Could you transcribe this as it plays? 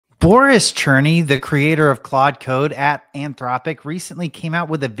Boris Cherny, the creator of Claude Code at Anthropic, recently came out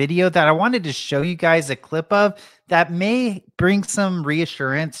with a video that I wanted to show you guys a clip of that may bring some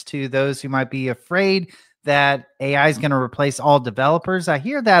reassurance to those who might be afraid that AI is going to replace all developers. I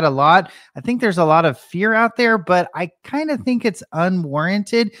hear that a lot. I think there's a lot of fear out there, but I kind of think it's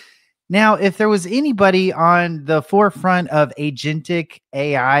unwarranted. Now, if there was anybody on the forefront of agentic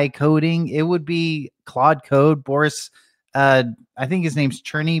AI coding, it would be Claude Code, I think his name's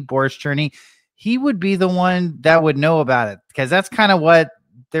Cherny, Boris Cherny. He would be the one that would know about it because that's kind of what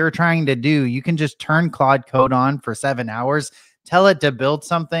they're trying to do. You can just turn Claude Code on for 7 hours, tell it to build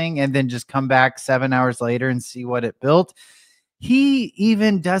something, and then just come back 7 hours later and see what it built. He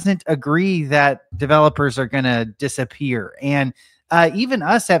even doesn't agree that developers are going to disappear. And even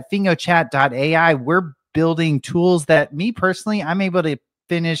us at fingochat.ai, we're building tools that me personally, I'm able to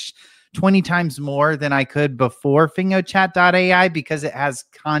finish 20 times more than I could before fingochat.ai because it has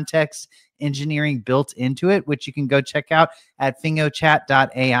context engineering built into it, which you can go check out at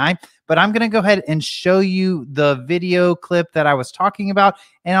fingochat.ai. But I'm going to go ahead and show you the video clip that I was talking about,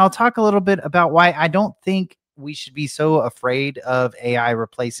 and I'll talk a little bit about why I don't think we should be so afraid of AI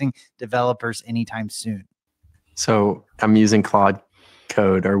replacing developers anytime soon. So I'm using Claude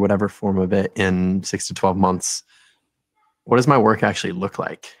Code or whatever form of it in 6 to 12 months. What does my work actually look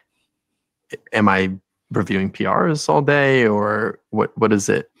like? Am I reviewing PRs all day, or what is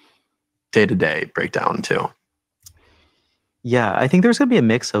it day-to-day breakdown to? Yeah, I think there's going to be a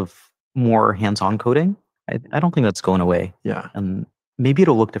mix of more hands-on coding. I don't think that's going away. Yeah. And maybe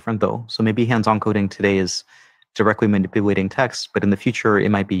it'll look different, though. So maybe hands-on coding today is directly manipulating text, but in the future, it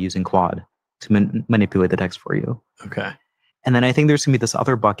might be using Claude to manipulate the text for you. Okay. And then I think there's going to be this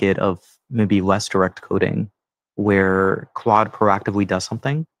other bucket of maybe less direct coding where Claude proactively does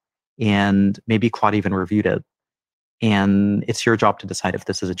something and maybe Claude even reviewed it. And it's your job to decide if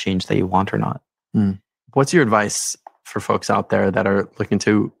this is a change that you want or not. What's your advice for folks out there that are looking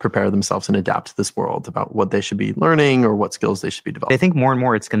to prepare themselves and adapt to this world about what they should be learning or what skills they should be developing? I think more and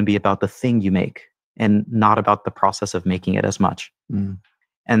more it's going to be about the thing you make and not about the process of making it as much.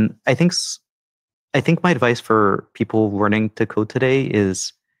 And I think my advice for people learning to code today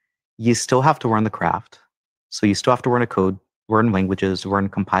is you still have to learn the craft. So you still have to learn a code, learn languages, learn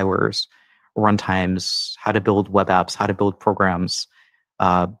compilers, runtimes, how to build web apps, how to build programs,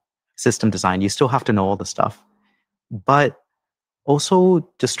 system design. You still have to know all the stuff. But also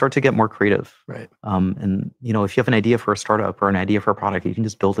just start to get more creative. Right. And if you have an idea for a startup or an idea for a product, you can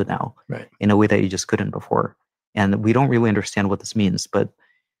just build it now in a way that you just couldn't before. And we don't really understand what this means, but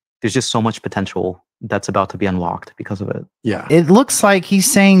there's just so much potential that's about to be unlocked because of it. Yeah. It looks like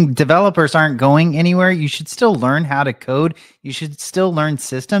he's saying developers aren't going anywhere. You should still learn how to code. You should still learn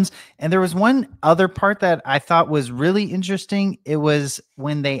systems. And there was one other part that I thought was really interesting. It was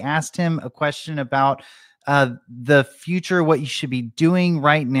when they asked him a question about the future, what you should be doing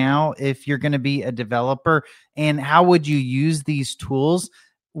right now if you're going to be a developer, and how would you use these tools.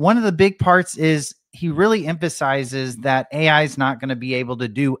 One of the big parts is he really emphasizes that AI is not going to be able to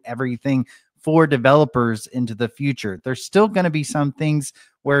do everything for developers into the future. There's still going to be some things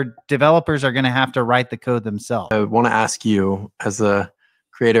where developers are going to have to write the code themselves. I want to ask you, as a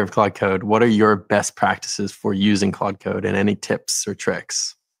creator of Claude Code, what are your best practices for using Claude Code and any tips or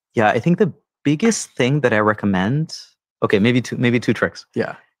tricks? Yeah, I think the biggest thing that I recommend, maybe two tricks.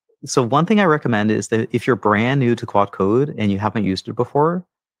 Yeah. So one thing I recommend is that if you're brand new to Claude Code and you haven't used it before,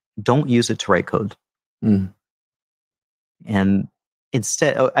 don't use it to write code. And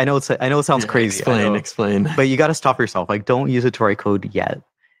instead, I know it sounds crazy. Explain. But you got to stop yourself. Like, don't use it to write code yet.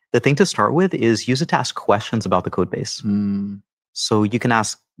 The thing to start with is use it to ask questions about the code base. So you can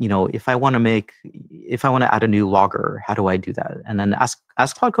ask, if I want to add a new logger, how do I do that? And then ask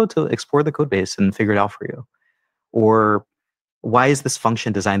Claude Code to explore the code base and figure it out for you. Or why is this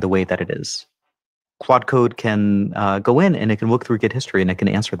function designed the way that it is? Claude Code can go in and it can look through Git history and it can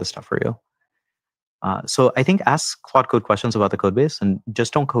answer this stuff for you. So I think ask Claude Code questions about the code base and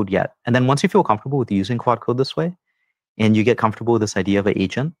just don't code yet. And then once you feel comfortable with using Claude Code this way, and you get comfortable with this idea of an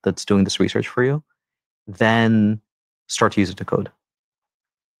agent that's doing this research for you, then start to use it to code.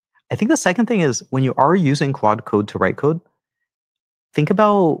 I think the second thing is when you are using Claude Code to write code, think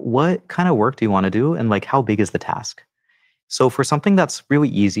about what kind of work do you want to do and like how big is the task. So for something that's really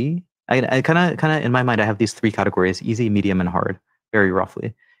easy, I kind of in my mind, I have these three categories: easy, medium, and hard, very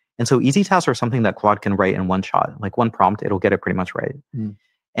roughly. And so easy tasks are something that Claude can write in one shot, like one prompt, it'll get it pretty much right.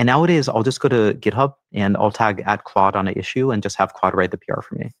 And nowadays, I'll just go to GitHub and I'll tag @Claude on an issue and just have Claude write the PR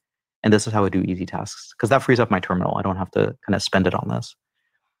for me. And this is how I do easy tasks, because that frees up my terminal. I don't have to kind of spend it on this.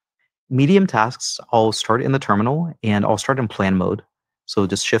 Medium tasks, I'll start in the terminal and I'll start in plan mode. So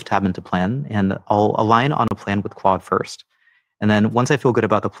just Shift Tab into Plan, and I'll align on a plan with Claude first. And then once I feel good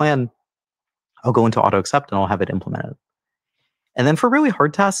about the plan, I'll go into Auto Accept and I'll have it implemented. And then for really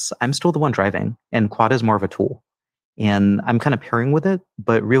hard tasks, I'm still the one driving, and Claude is more of a tool. And I'm kind of pairing with it,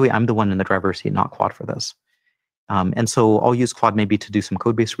 but really I'm the one in the driver's seat, not Claude for this. And so I'll use Claude maybe to do some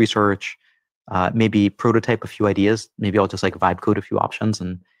code-based research, maybe prototype a few ideas. Maybe I'll just like vibe code a few options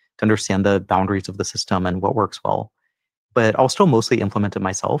and to understand the boundaries of the system and what works well. But I'll still mostly implement it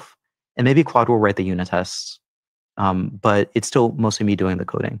myself. And maybe Claude will write the unit tests, but it's still mostly me doing the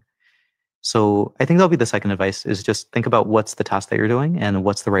coding. So I think that'll be the second advice, is just think about what's the task that you're doing and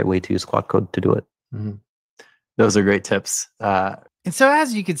what's the right way to use Claude Code to do it. Mm-hmm. Those are great tips. And so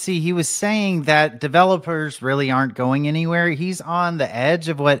as you can see, he was saying that developers really aren't going anywhere. He's on the edge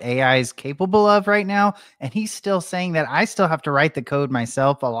of what AI is capable of right now. And he's still saying that I still have to write the code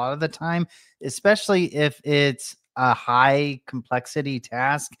myself a lot of the time, especially if it's a high complexity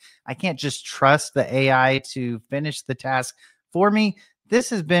task. I can't just trust the AI to finish the task for me. This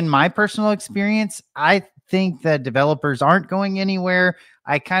has been my personal experience. I think that developers aren't going anywhere.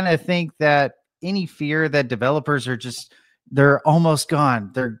 I kind of think that any fear that developers are just, they're almost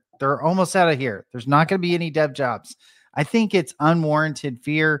gone. They're almost out of here. There's not going to be any dev jobs. I think it's unwarranted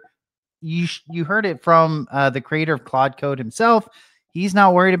fear. You heard it from the creator of Claude Code himself. He's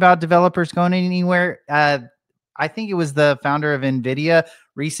not worried about developers going anywhere. I think it was the founder of NVIDIA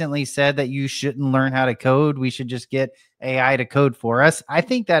recently said that you shouldn't learn how to code. We should just get AI to code for us. I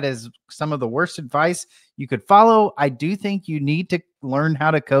think that is some of the worst advice you could follow. I do think you need to learn how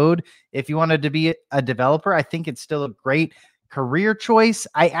to code if you wanted to be a developer. I think it's still a great career choice.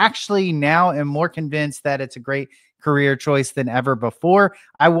 I actually now am more convinced that it's a great career choice than ever before.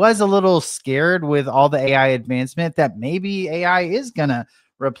 I was a little scared with all the AI advancement that maybe AI is going to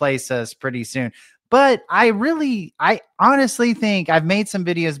replace us pretty soon. But I honestly think, I've made some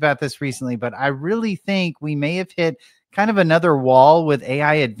videos about this recently, but I really think we may have hit kind of another wall with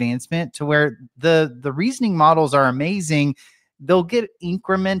AI advancement to where the reasoning models are amazing. They'll get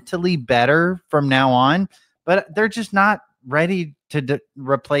incrementally better from now on, but they're just not ready to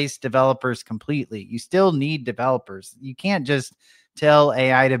replace developers completely. You still need developers. You can't just tell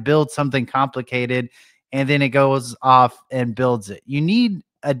AI to build something complicated and then it goes off and builds it. You need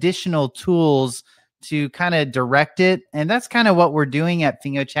additional tools to kind of direct it. And that's kind of what we're doing at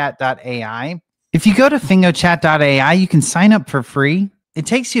fingochat.ai. If you go to fingochat.ai, you can sign up for free. It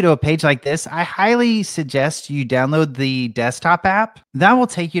takes you to a page like this. I highly suggest you download the desktop app. That will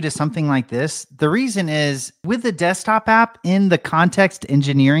take you to something like this. The reason is, with the desktop app, in the context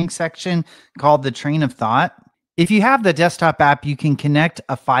engineering section called the train of thought, if you have the desktop app, you can connect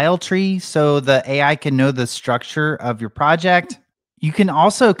a file tree so the AI can know the structure of your project. You can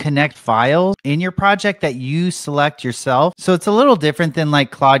also connect files in your project that you select yourself. So it's a little different than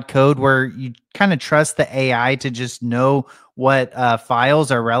like Claude Code, where you kind of trust the AI to just know what files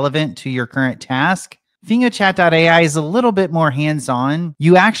are relevant to your current task. FingoChat.ai is a little bit more hands-on.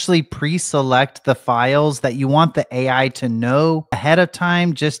 You actually pre-select the files that you want the AI to know ahead of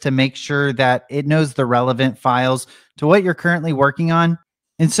time, just to make sure that it knows the relevant files to what you're currently working on.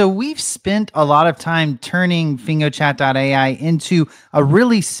 And so we've spent a lot of time turning FingoChat.ai into a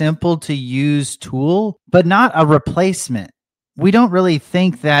really simple to use tool, but not a replacement. We don't really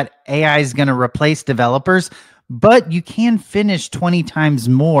think that AI is going to replace developers, but you can finish 20 times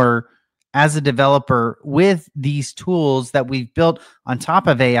more as a developer with these tools that we've built on top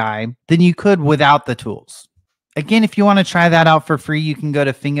of AI than you could without the tools. Again, if you want to try that out for free, you can go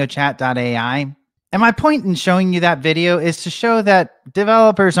to fingochat.ai. And my point in showing you that video is to show that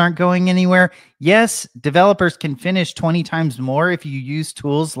developers aren't going anywhere. Yes, developers can finish 20 times more if you use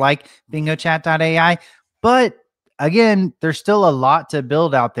tools like fingochat.ai. But again, there's still a lot to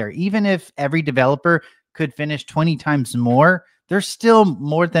build out there. Even if every developer could finish 20 times more, there's still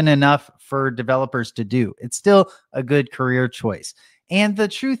more than enough for developers to do. It's still a good career choice. And the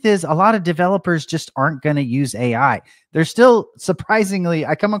truth is, a lot of developers just aren't going to use AI. They're still, surprisingly,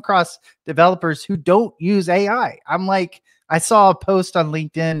 I come across developers who don't use AI. I'm like, I saw a post on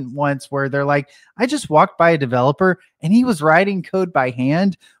LinkedIn once where they're like, I just walked by a developer and he was writing code by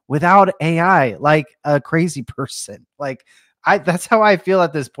hand without AI, like a crazy person. Like, that's how I feel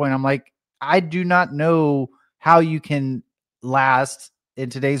at this point. I'm like, I do not know how you can last in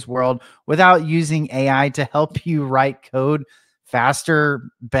today's world without using AI to help you write code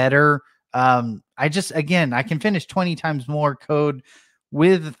faster, better. I can finish 20 times more code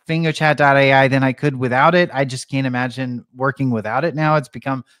with FingoChat.ai than I could without it. I just can't imagine working without it now. It's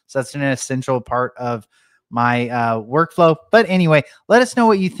become such an essential part of my workflow. But anyway, let us know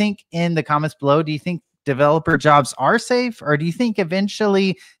what you think in the comments below. Do you think developer jobs are safe, or do you think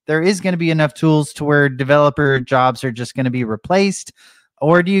eventually there is going to be enough tools to where developer jobs are just going to be replaced?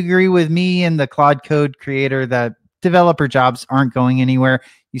 Or do you agree with me and the Claude Code creator that developer jobs aren't going anywhere?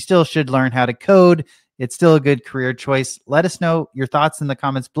 You still should learn how to code. It's still a good career choice. Let us know your thoughts in the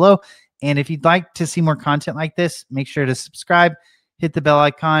comments below. And if you'd like to see more content like this, make sure to subscribe, hit the bell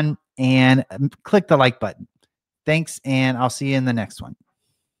icon, and click the like button. Thanks, and I'll see you in the next one.